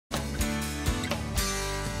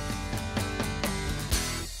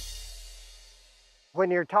When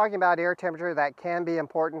you're talking about air temperature, that can be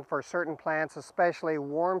important for certain plants, especially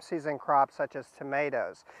warm season crops such as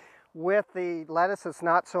tomatoes. With the lettuce, it's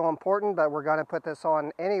not so important, but we're going to put this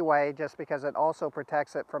on anyway just because it also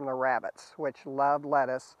protects it from the rabbits, which love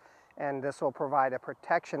lettuce, and this will provide a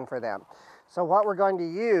protection for them. So what we're going to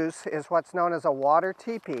use is what's known as a water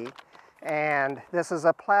teepee, and this is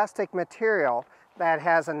a plastic material that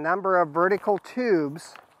has a number of vertical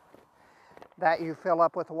tubes that you fill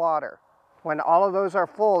up with water. When all of those are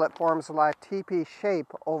full, it forms a teepee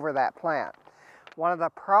shape over that plant. One of the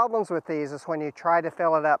problems with these is when you try to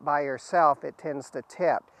fill it up by yourself, it tends to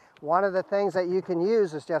tip. One of the things that you can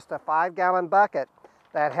use is just a 5-gallon bucket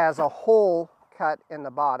that has a hole cut in the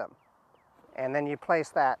bottom. And then you place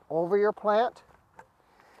that over your plant,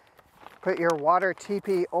 put your water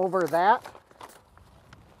teepee over that,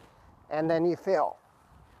 and then you fill.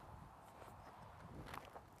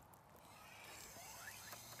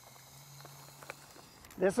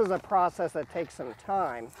 This is a process that takes some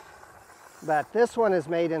time, but this one is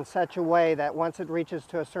made in such a way that once it reaches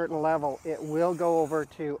to a certain level, it will go over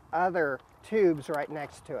to other tubes right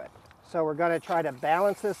next to it. So we're going to try to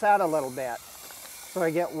balance this out a little bit so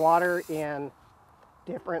I get water in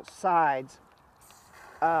different sides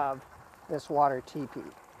of this water teepee.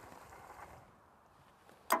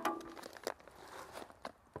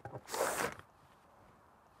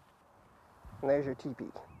 And there's your teepee.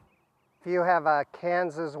 If you have a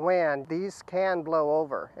Kansas wind, these can blow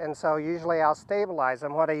over, and so usually I'll stabilize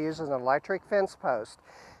them. What I use is an electric fence post,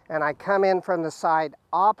 and I come in from the side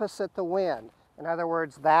opposite the wind. In other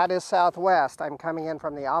words, that is southwest. I'm coming in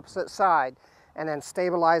from the opposite side and then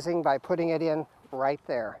stabilizing by putting it in right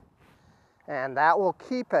there. And that will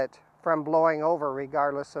keep it from blowing over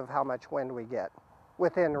regardless of how much wind we get,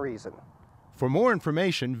 within reason. For more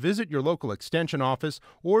information, visit your local extension office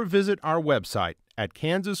or visit our website at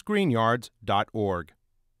kansasgreenyards.org.